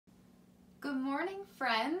Good morning,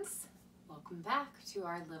 friends. Welcome back to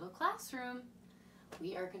our little classroom.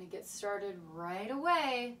 We are going to get started right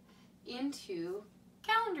away into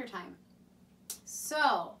calendar time.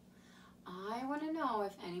 So, I want to know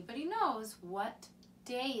if anybody knows what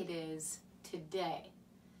day it is today.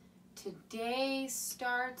 Today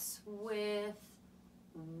starts with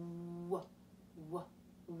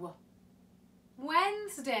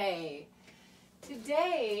Wednesday.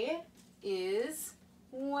 Today is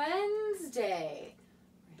Wednesday,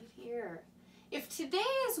 right here. If today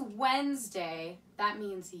is Wednesday, that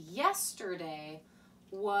means yesterday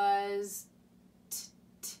was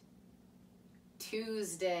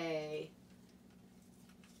Tuesday.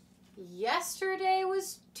 Yesterday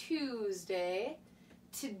was Tuesday.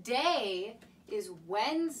 Today is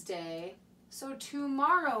Wednesday, so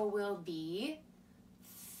tomorrow will be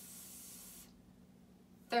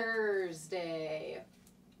Thursday.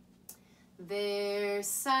 There's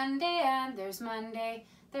Sunday and there's Monday,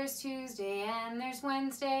 there's Tuesday and there's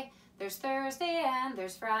Wednesday, there's Thursday and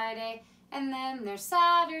there's Friday, and then there's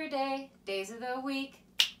Saturday. Days of the week,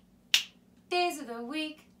 days of the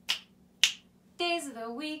week, days of the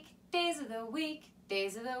week, days of the week,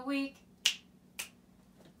 days of the week.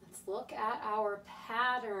 Let's look at our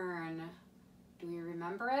pattern. Do we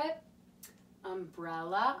remember it?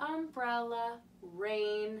 Umbrella, umbrella,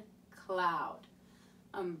 rain, cloud.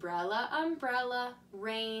 Umbrella, umbrella,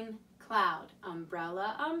 rain, cloud.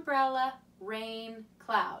 Umbrella, umbrella, rain,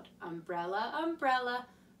 cloud. Umbrella, umbrella,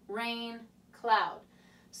 rain, cloud.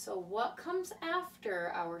 So what comes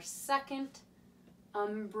after our second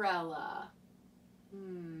umbrella?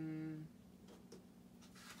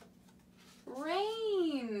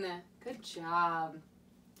 Rain. Good job.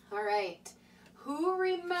 All right. Who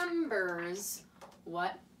remembers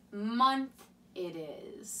what month it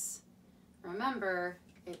is? Remember,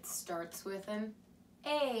 it starts with an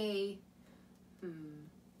A.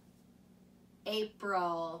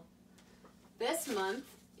 April. This month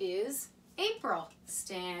is April.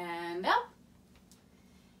 Stand up.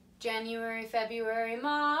 January, February,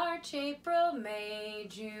 March, April, May,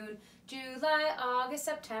 June, July, August,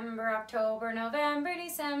 September, October, November,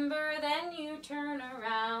 December. Then you turn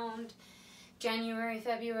around. January,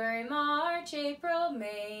 February, March, April,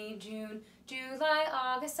 May, June, July,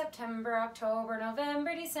 August, September, October,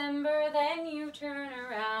 November, December, then you turn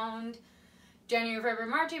around. January, February,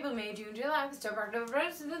 March, April, May, June, July, August, September, October,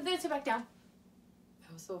 then sit back down.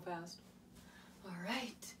 That was so fast. All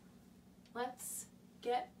right, let's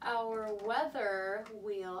get our weather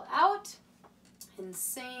wheel out and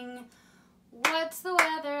sing. What's the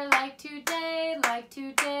weather like today, like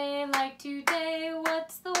today, like today?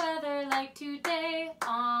 What's the weather like today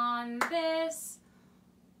on this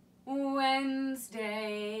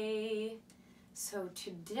Wednesday? So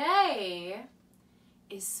today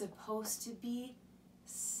is supposed to be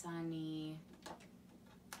sunny.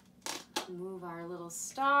 Move our little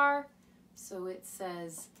star so it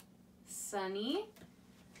says sunny.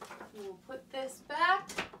 We'll put this back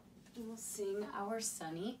and we'll sing our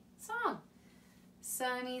sunny song.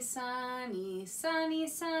 Sunny, sunny, sunny,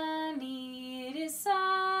 sunny, it is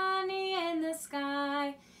sunny in the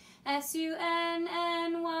sky. S-U-N-N-Y,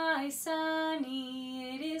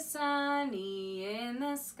 sunny, it is sunny in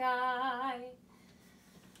the sky.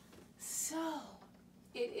 So,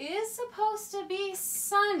 it is supposed to be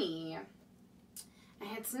sunny,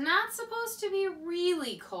 and it's not supposed to be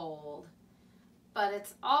really cold, but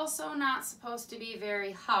it's also not supposed to be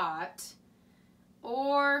very hot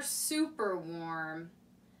or super warm.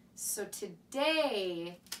 So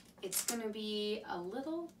today, it's going to be a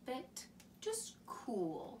little bit just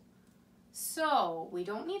cool. So we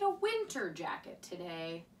don't need a winter jacket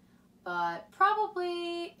today, but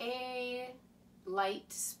probably a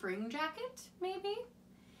light spring jacket maybe.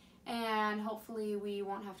 And hopefully we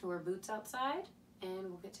won't have to wear boots outside and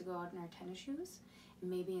we'll get to go out in our tennis shoes.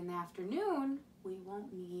 And maybe in the afternoon, we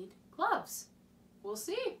won't need gloves. We'll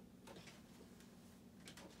see.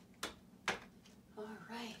 All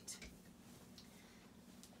right.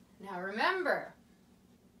 Now remember,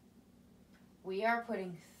 we are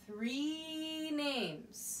putting 3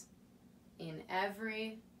 names in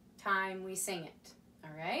every time we sing it,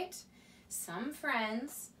 all right? Some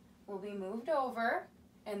friends will be moved over,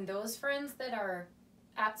 and those friends that are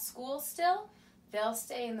at school still, they'll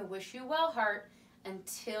stay in the Wish You Well heart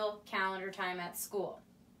until calendar time at school,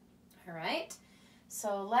 all right?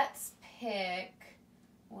 So let's pick,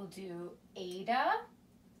 we'll do Ada,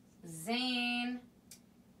 Zane,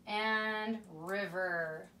 and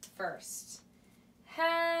River first.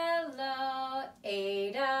 Hello,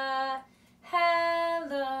 Ada.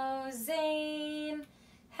 Hello, Zane.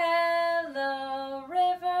 Hello,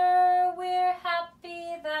 River. We're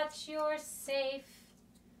safe.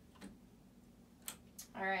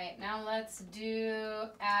 All right, now let's do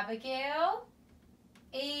Abigail,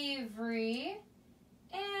 Avery,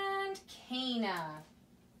 and Kana.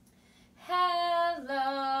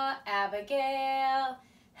 Hello, Abigail.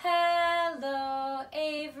 Hello,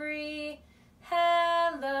 Avery.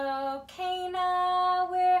 Hello, Kana.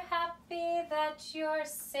 We're happy that you're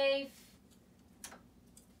safe.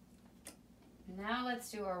 Now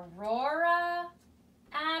let's do Aurora,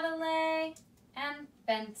 Adelaide, and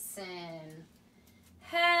Benson.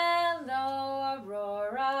 Hello,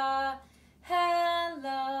 Aurora.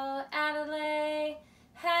 Hello, Adelaide.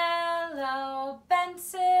 Hello,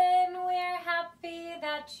 Benson. We're happy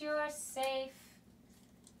that you're safe.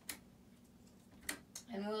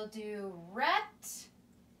 And we'll do Rhett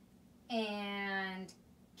and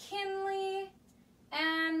Kinley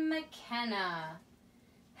and McKenna.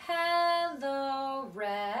 Hello,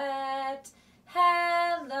 Rhett.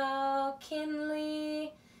 Hello,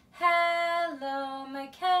 Kinley. Hello,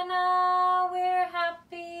 McKenna. We're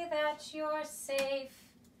happy that you're safe.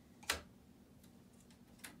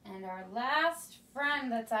 And our last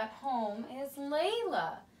friend that's at home is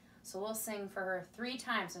Layla. So we'll sing for her 3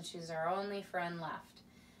 times since she's our only friend left.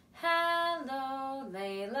 Hello,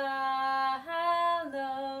 Layla.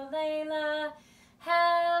 Hello, Layla.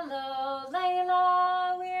 Hello,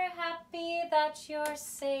 Layla. We're happy that you're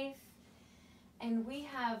safe. And we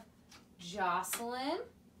have Jocelyn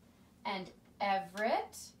and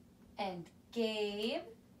Everett and Gabe,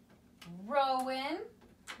 Rowan,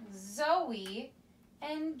 Zoe,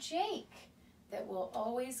 and Jake that we'll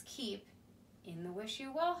always keep in the Wish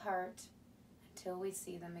You Well heart until we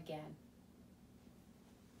see them again.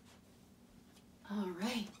 All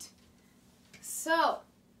right. So,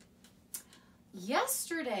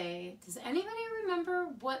 yesterday, does anybody remember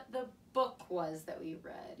what the book was that we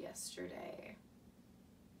read yesterday?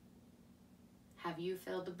 Have you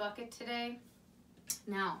filled the bucket today?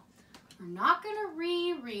 Now, we're not going to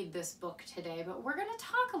reread this book today, but we're going to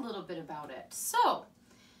talk a little bit about it. So,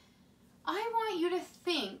 I want you to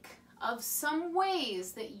think of some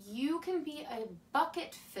ways that you can be a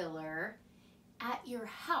bucket filler at your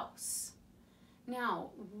house. Now,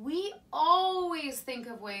 we always think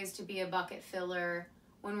of ways to be a bucket filler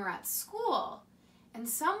when we're at school. And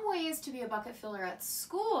some ways to be a bucket filler at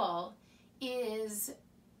school is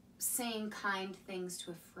saying kind things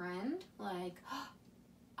to a friend, like, oh,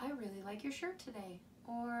 I really like your shirt today.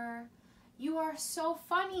 Or, you are so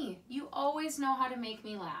funny. You always know how to make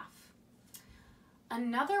me laugh.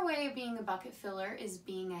 Another way of being a bucket filler is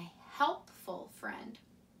being a helpful friend.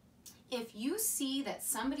 If you see that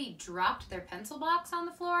somebody dropped their pencil box on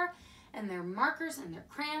the floor and their markers and their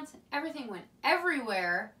crayons and everything went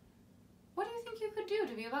everywhere, what do you think you could do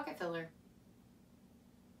to be a bucket filler?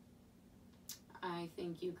 I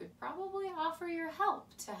think you could probably offer your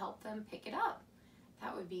help to help them pick it up.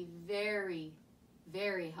 That would be very,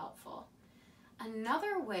 very helpful.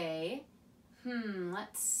 Another way,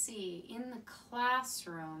 let's see, in the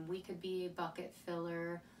classroom, we could be a bucket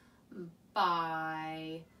filler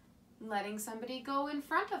by letting somebody go in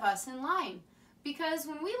front of us in line. Because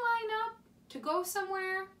when we line up to go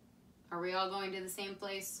somewhere, are we all going to the same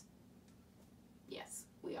place? Yes,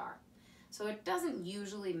 we are. So it doesn't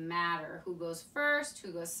usually matter who goes first,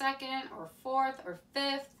 who goes second, or fourth, or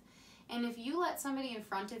fifth. And if you let somebody in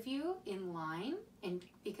front of you in line, and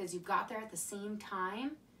because you got there at the same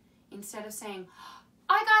time, instead of saying,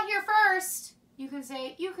 I got here first, you can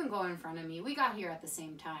say, you can go in front of me. We got here at the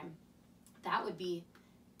same time. That would be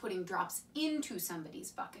putting drops into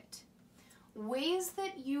somebody's bucket. Ways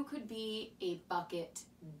that you could be a bucket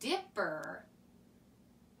dipper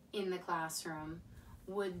in the classroom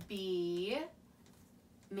would be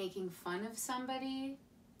making fun of somebody,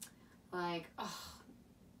 like, oh,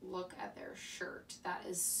 look at their shirt. That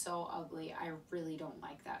is so ugly. I really don't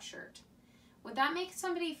like that shirt. Would that make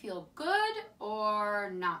somebody feel good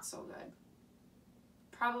or not so good?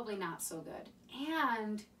 Probably not so good.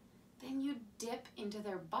 And then you dip into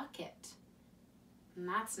their bucket. And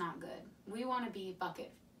that's not good. We want to be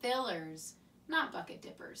bucket fillers, not bucket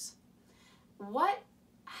dippers.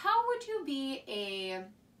 How would you be a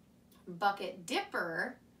bucket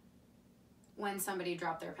dipper when somebody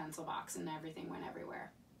dropped their pencil box and everything went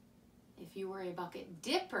everywhere? If you were a bucket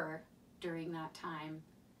dipper during that time,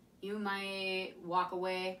 you might walk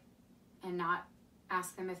away and not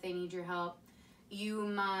ask them if they need your help. You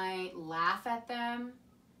might laugh at them.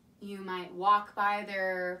 You might walk by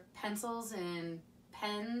their pencils and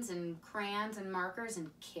pens and crayons and markers and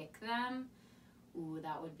kick them. Ooh,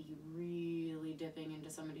 that would be really dipping into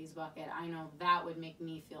somebody's bucket. I know that would make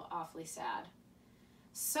me feel awfully sad.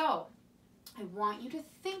 So, I want you to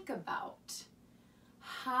think about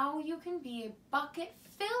how you can be a bucket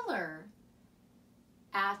filler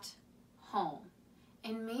at home,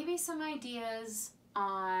 and maybe some ideas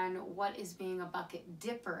on what is being a bucket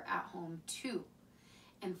dipper at home too.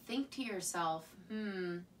 And think to yourself,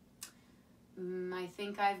 I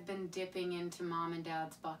think I've been dipping into mom and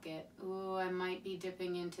dad's bucket. Ooh, I might be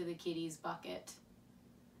dipping into the kitty's bucket.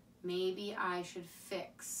 Maybe I should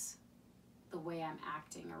fix the way I'm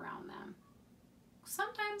acting around them.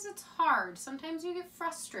 Sometimes it's hard. Sometimes you get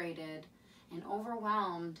frustrated and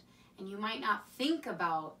overwhelmed, and you might not think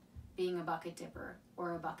about being a bucket dipper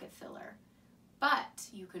or a bucket filler. But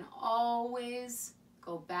you can always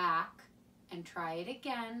go back and try it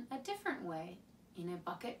again a different way, in a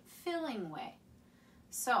bucket filling way.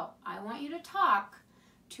 So I want you to talk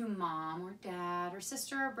to mom or dad or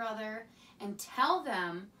sister or brother and tell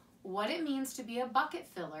them what it means to be a bucket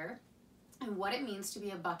filler and what it means to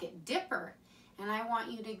be a bucket dipper. And I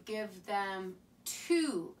want you to give them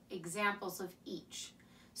 2 examples of each.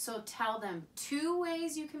 So tell them 2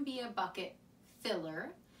 ways you can be a bucket filler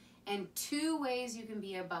and 2 ways you can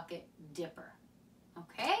be a bucket dipper.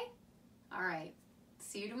 Okay? All right.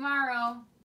 See you tomorrow.